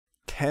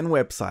10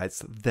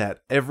 websites that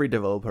every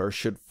developer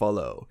should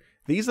follow.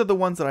 These are the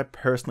ones that I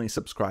personally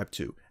subscribe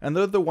to, and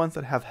they're the ones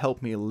that have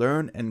helped me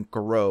learn and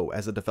grow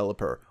as a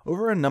developer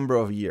over a number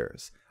of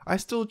years. I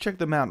still check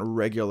them out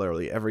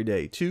regularly every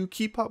day to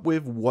keep up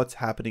with what's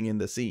happening in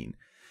the scene.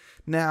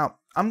 Now,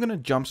 I'm going to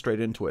jump straight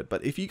into it,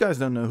 but if you guys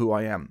don't know who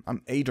I am,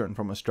 I'm Adrian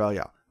from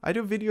Australia. I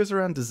do videos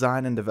around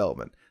design and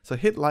development, so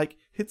hit like,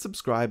 hit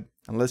subscribe,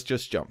 and let's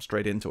just jump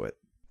straight into it.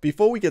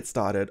 Before we get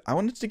started, I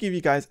wanted to give you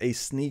guys a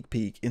sneak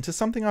peek into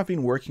something I've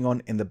been working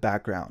on in the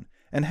background.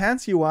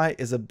 Enhance UI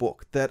is a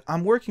book that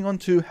I'm working on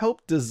to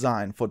help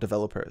design for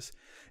developers.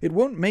 It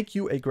won't make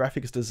you a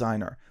graphics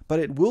designer, but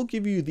it will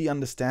give you the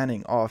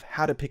understanding of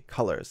how to pick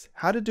colors,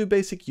 how to do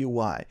basic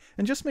UI,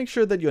 and just make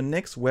sure that your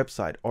next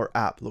website or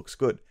app looks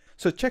good.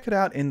 So check it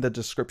out in the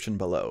description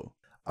below.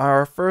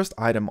 Our first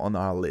item on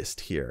our list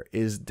here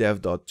is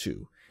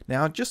Dev.to.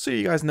 Now, just so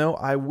you guys know,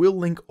 I will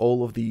link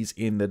all of these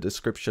in the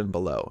description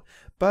below,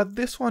 but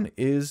this one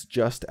is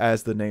just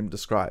as the name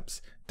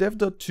describes.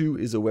 Dev.to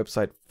is a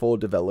website for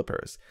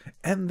developers,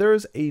 and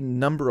there's a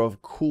number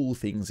of cool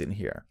things in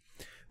here.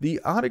 The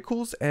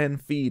articles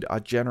and feed are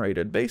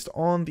generated based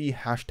on the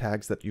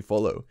hashtags that you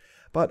follow,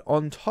 but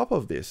on top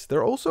of this,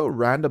 they're also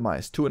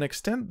randomized to an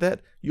extent that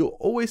you'll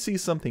always see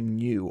something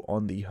new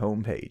on the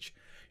homepage.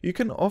 You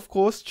can of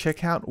course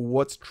check out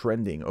what's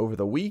trending over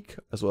the week,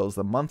 as well as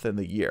the month and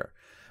the year.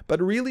 But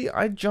really,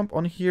 I jump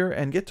on here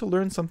and get to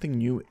learn something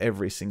new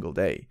every single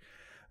day.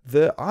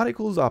 The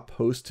articles are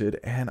posted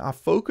and are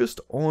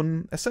focused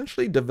on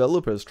essentially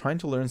developers trying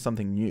to learn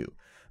something new.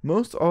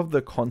 Most of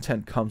the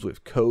content comes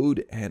with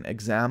code and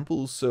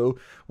examples, so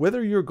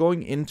whether you're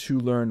going in to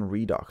learn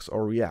Redux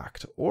or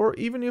React, or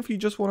even if you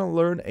just want to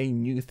learn a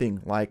new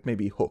thing like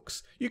maybe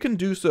hooks, you can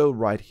do so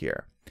right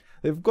here.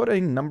 They've got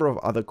a number of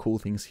other cool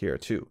things here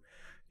too.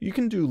 You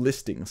can do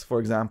listings, for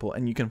example,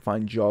 and you can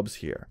find jobs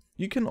here.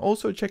 You can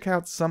also check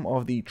out some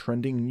of the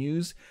trending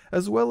news,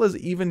 as well as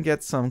even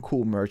get some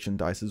cool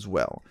merchandise as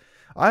well.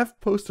 I've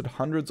posted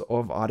hundreds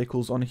of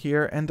articles on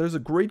here, and there's a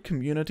great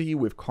community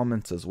with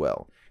comments as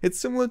well. It's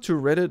similar to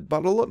Reddit,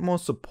 but a lot more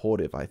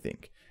supportive, I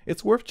think.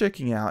 It's worth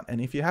checking out,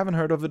 and if you haven't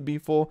heard of it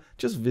before,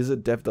 just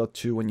visit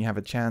Dev.to when you have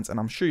a chance, and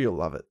I'm sure you'll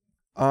love it.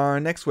 Our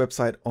next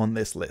website on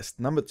this list,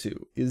 number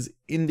 2, is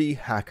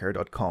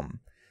indiehacker.com.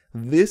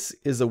 This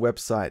is a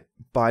website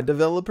by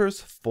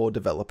developers for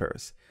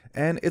developers,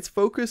 and its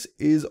focus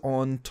is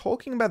on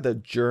talking about the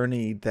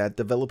journey that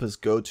developers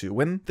go to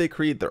when they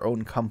create their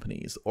own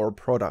companies or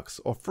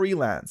products or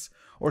freelance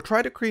or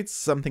try to create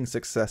something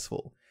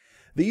successful.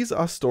 These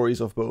are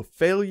stories of both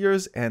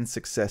failures and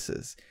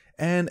successes,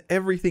 and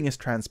everything is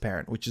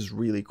transparent, which is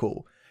really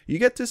cool. You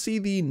get to see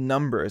the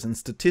numbers and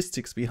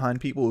statistics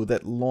behind people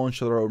that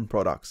launch their own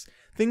products.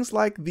 Things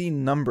like the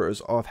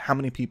numbers of how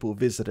many people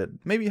visited,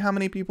 maybe how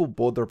many people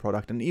bought their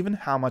product, and even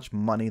how much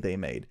money they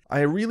made. I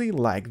really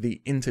like the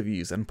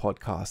interviews and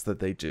podcasts that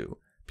they do.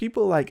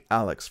 People like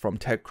Alex from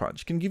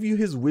TechCrunch can give you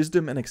his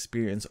wisdom and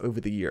experience over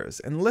the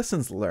years and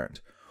lessons learned.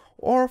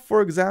 Or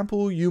for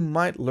example, you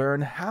might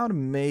learn how to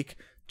make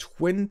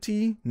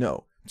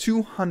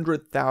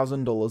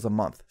 $200,000 a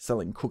month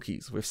selling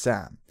cookies with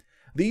Sam.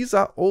 These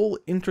are all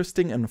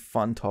interesting and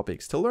fun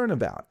topics to learn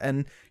about,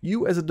 and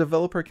you as a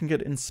developer can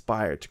get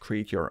inspired to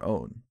create your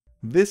own.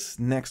 This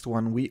next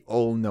one we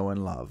all know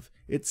and love.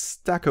 It's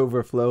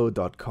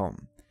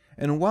stackoverflow.com.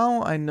 And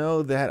while I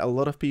know that a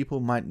lot of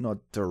people might not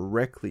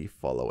directly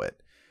follow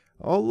it,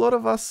 a lot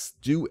of us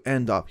do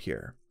end up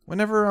here.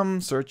 Whenever I'm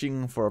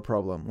searching for a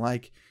problem,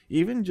 like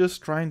even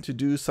just trying to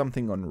do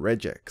something on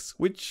regex,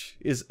 which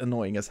is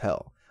annoying as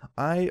hell,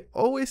 I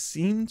always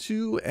seem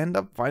to end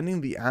up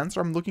finding the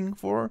answer I'm looking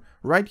for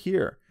right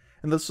here.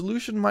 And the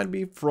solution might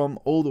be from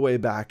all the way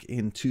back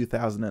in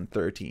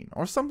 2013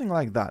 or something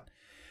like that.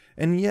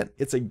 And yet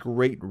it's a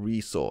great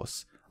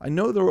resource. I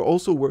know they're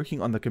also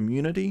working on the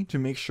community to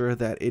make sure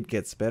that it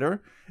gets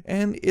better,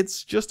 and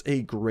it's just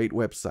a great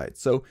website.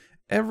 So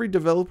every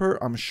developer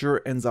I'm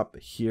sure ends up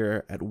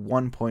here at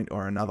one point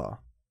or another.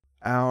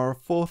 Our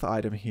fourth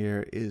item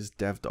here is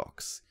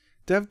DevDocs.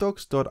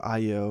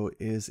 DevDocs.io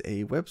is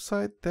a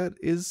website that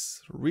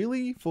is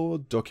really for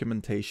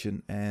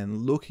documentation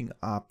and looking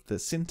up the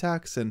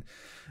syntax and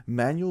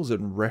manuals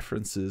and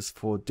references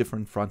for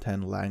different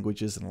front-end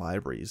languages and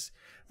libraries.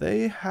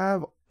 They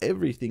have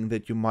everything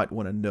that you might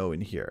want to know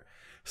in here.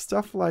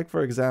 Stuff like,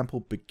 for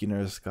example,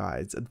 beginner's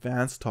guides,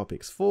 advanced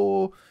topics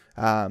for,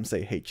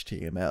 say,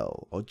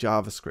 HTML or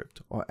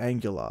JavaScript or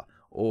Angular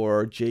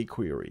or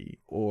jQuery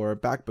or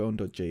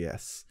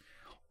Backbone.js.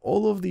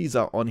 All of these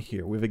are on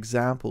here with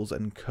examples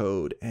and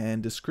code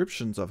and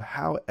descriptions of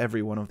how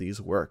every one of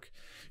these work.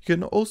 You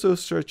can also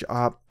search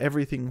up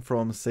everything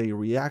from, say,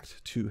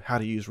 React to how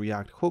to use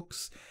React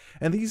hooks,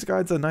 and these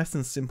guides are nice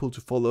and simple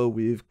to follow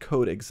with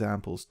code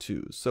examples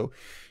too. So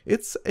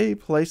it's a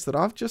place that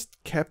I've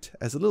just kept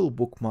as a little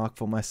bookmark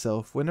for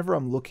myself whenever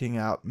I'm looking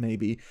out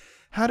maybe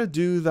how to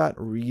do that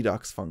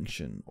Redux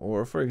function,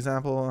 or for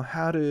example,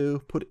 how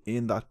to put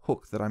in that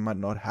hook that I might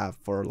not have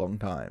for a long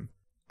time.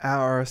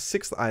 Our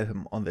sixth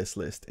item on this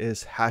list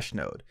is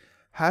Hashnode.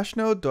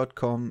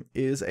 Hashnode.com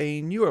is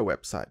a newer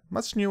website,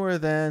 much newer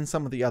than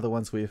some of the other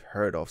ones we've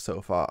heard of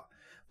so far,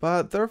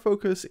 but their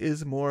focus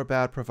is more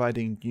about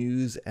providing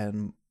news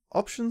and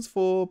options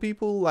for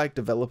people like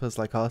developers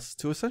like us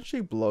to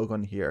essentially blog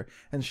on here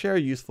and share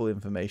useful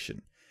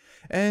information.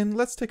 And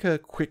let's take a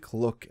quick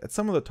look at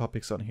some of the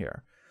topics on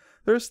here.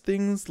 There's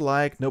things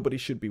like nobody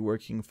should be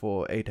working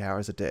for 8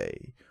 hours a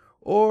day,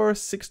 or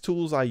 6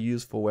 tools I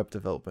use for web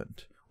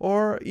development,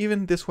 or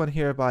even this one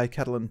here by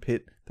Catalan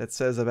Pitt that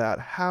says about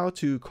how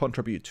to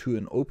contribute to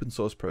an open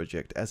source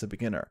project as a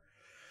beginner.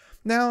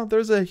 Now,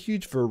 there's a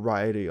huge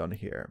variety on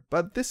here,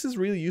 but this is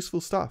really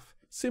useful stuff.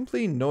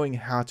 Simply knowing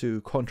how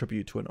to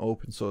contribute to an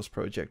open source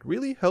project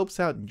really helps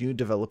out new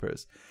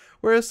developers,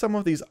 whereas some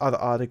of these other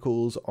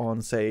articles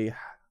on, say,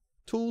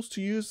 tools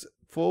to use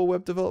for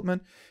web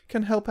development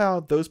can help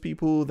out those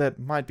people that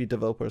might be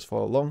developers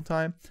for a long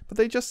time, but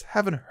they just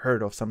haven't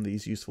heard of some of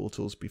these useful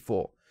tools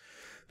before.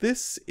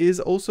 This is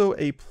also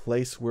a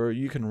place where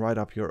you can write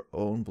up your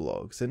own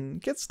blogs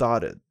and get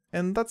started,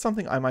 and that's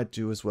something I might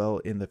do as well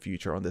in the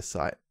future on this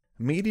site.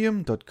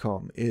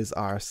 Medium.com is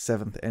our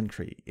 7th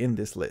entry in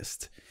this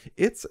list.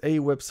 It's a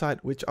website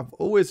which I've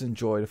always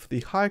enjoyed for the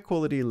high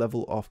quality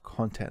level of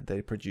content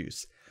they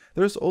produce.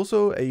 There's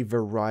also a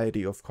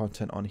variety of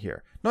content on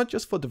here, not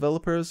just for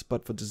developers,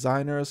 but for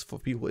designers, for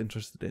people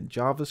interested in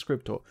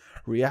JavaScript or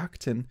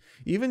React, and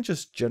even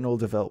just general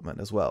development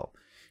as well.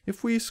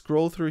 If we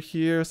scroll through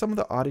here, some of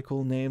the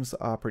article names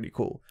are pretty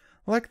cool.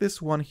 Like this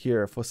one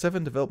here for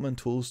 7 development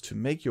tools to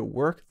make your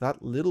work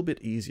that little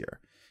bit easier.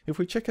 If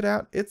we check it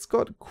out, it's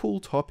got cool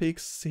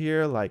topics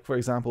here, like for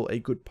example, a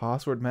good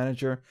password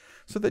manager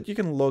so that you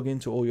can log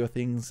into all your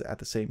things at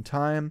the same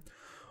time,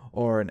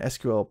 or an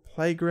SQL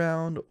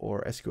playground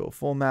or SQL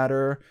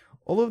formatter,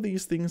 all of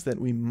these things that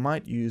we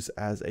might use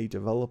as a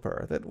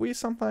developer that we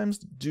sometimes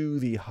do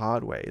the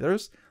hard way.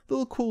 There's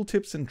little cool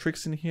tips and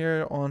tricks in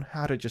here on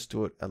how to just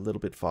do it a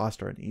little bit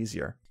faster and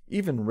easier.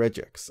 Even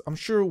regex. I'm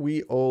sure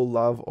we all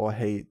love or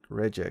hate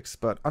regex,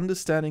 but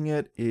understanding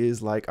it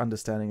is like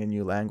understanding a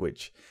new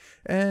language.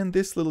 And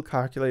this little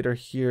calculator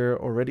here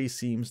already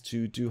seems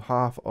to do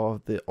half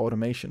of the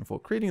automation for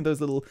creating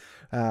those little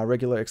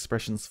regular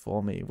expressions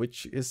for me,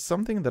 which is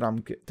something that I'm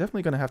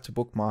definitely going to have to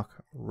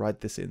bookmark right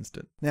this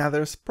instant. Now,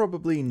 there's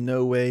probably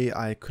no way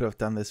I could have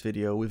done this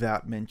video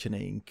without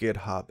mentioning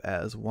GitHub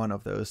as one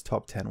of those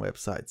top 10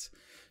 websites.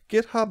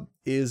 GitHub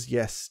is,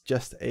 yes,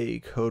 just a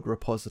code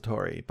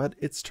repository, but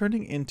it's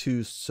turning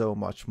into so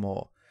much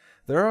more.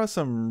 There are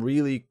some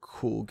really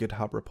cool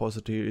GitHub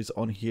repositories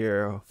on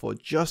here for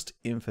just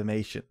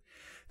information.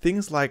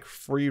 Things like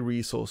free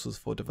resources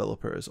for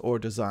developers or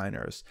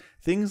designers,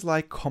 things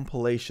like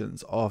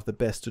compilations of the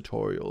best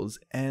tutorials,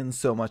 and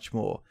so much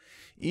more.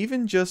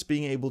 Even just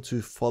being able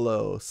to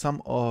follow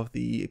some of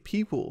the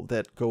people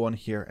that go on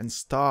here and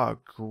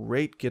start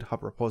great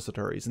GitHub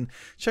repositories, and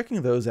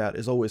checking those out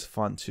is always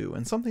fun too,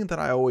 and something that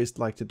I always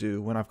like to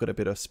do when I've got a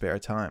bit of spare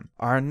time.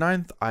 Our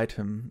 9th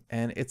item,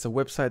 and it's a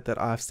website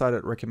that I've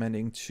started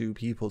recommending to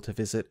people to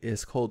visit,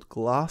 is called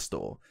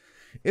Glassdoor.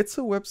 It's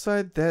a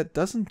website that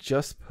doesn't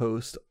just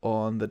post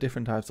on the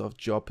different types of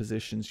job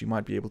positions you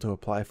might be able to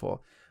apply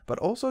for, but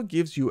also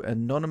gives you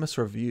anonymous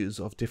reviews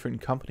of different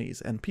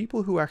companies and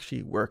people who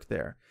actually work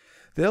there.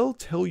 They'll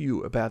tell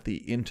you about the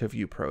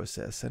interview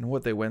process and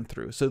what they went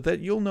through so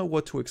that you'll know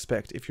what to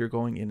expect if you're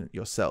going in it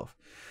yourself.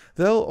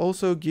 They'll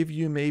also give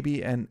you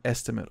maybe an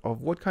estimate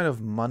of what kind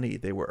of money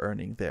they were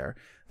earning there.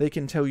 They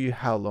can tell you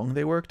how long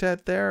they worked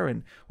at there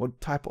and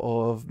what type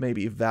of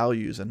maybe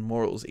values and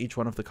morals each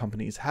one of the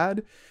companies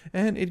had,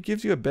 and it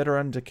gives you a better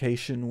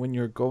indication when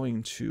you're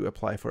going to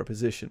apply for a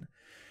position.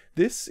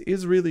 This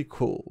is really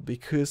cool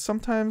because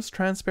sometimes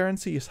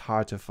transparency is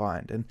hard to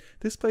find, and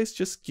this place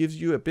just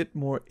gives you a bit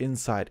more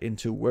insight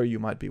into where you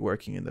might be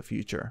working in the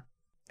future.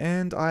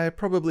 And I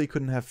probably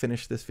couldn't have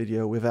finished this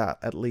video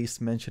without at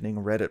least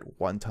mentioning Reddit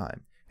one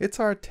time. It's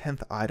our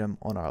 10th item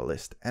on our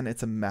list, and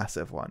it's a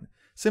massive one,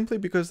 simply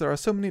because there are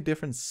so many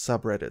different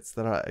subreddits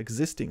that are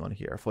existing on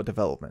here for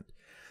development.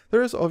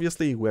 There is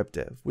obviously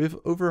WebDev, with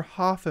over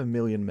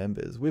 500,000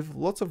 members, with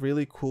lots of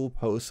really cool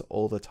posts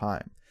all the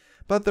time.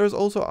 But there's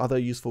also other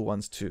useful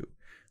ones too.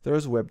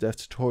 There's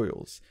WebDev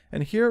tutorials,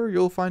 and here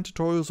you'll find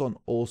tutorials on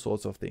all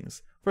sorts of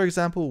things. For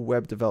example,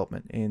 web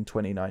development in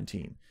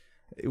 2019.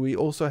 We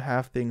also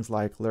have things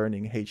like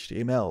learning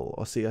HTML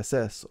or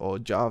CSS or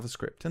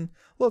JavaScript and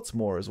lots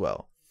more as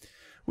well.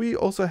 We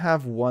also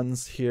have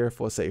ones here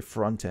for, say,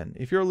 front-end,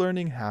 if you're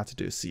learning how to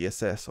do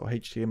CSS or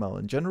HTML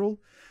in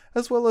general,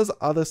 as well as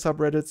other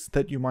subreddits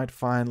that you might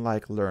find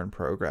like Learn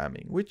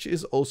Programming, which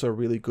is also a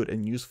really good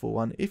and useful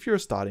one if you're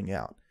starting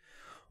out.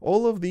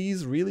 All of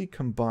these really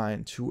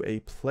combine to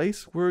a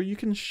place where you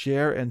can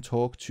share and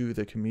talk to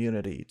the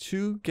community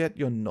to get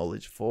your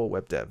knowledge for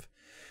web dev.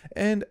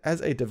 And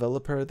as a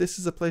developer, this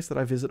is a place that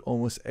I visit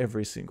almost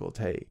every single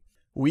day.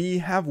 We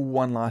have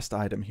one last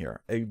item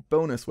here, a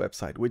bonus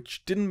website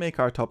which didn't make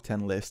our top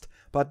 10 list,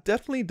 but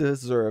definitely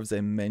deserves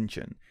a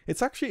mention.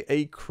 It's actually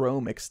a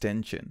Chrome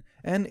extension,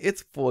 and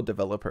it's for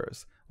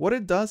developers. What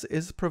it does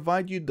is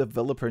provide you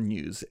developer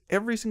news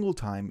every single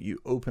time you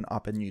open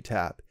up a new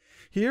tab.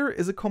 Here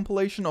is a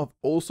compilation of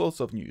all sorts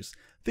of news,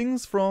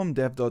 things from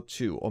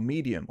Dev.to or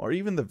Medium or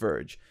even The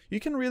Verge. You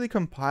can really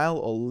compile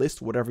or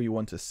list whatever you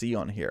want to see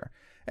on here.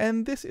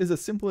 And this is a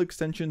simple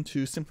extension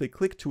to simply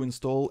click to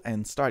install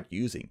and start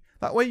using.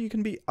 That way you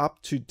can be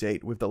up to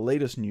date with the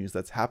latest news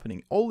that's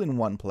happening all in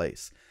one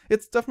place.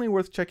 It's definitely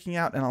worth checking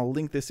out, and I'll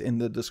link this in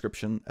the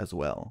description as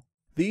well.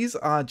 These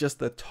are just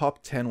the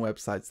top 10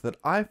 websites that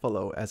I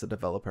follow as a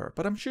developer,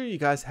 but I'm sure you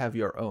guys have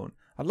your own.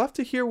 I'd love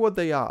to hear what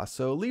they are,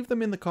 so leave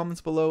them in the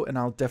comments below and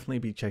I'll definitely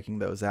be checking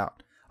those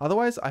out.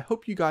 Otherwise, I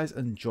hope you guys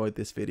enjoyed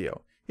this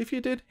video. If you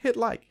did, hit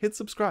like, hit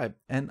subscribe,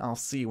 and I'll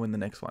see you in the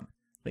next one.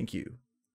 Thank you.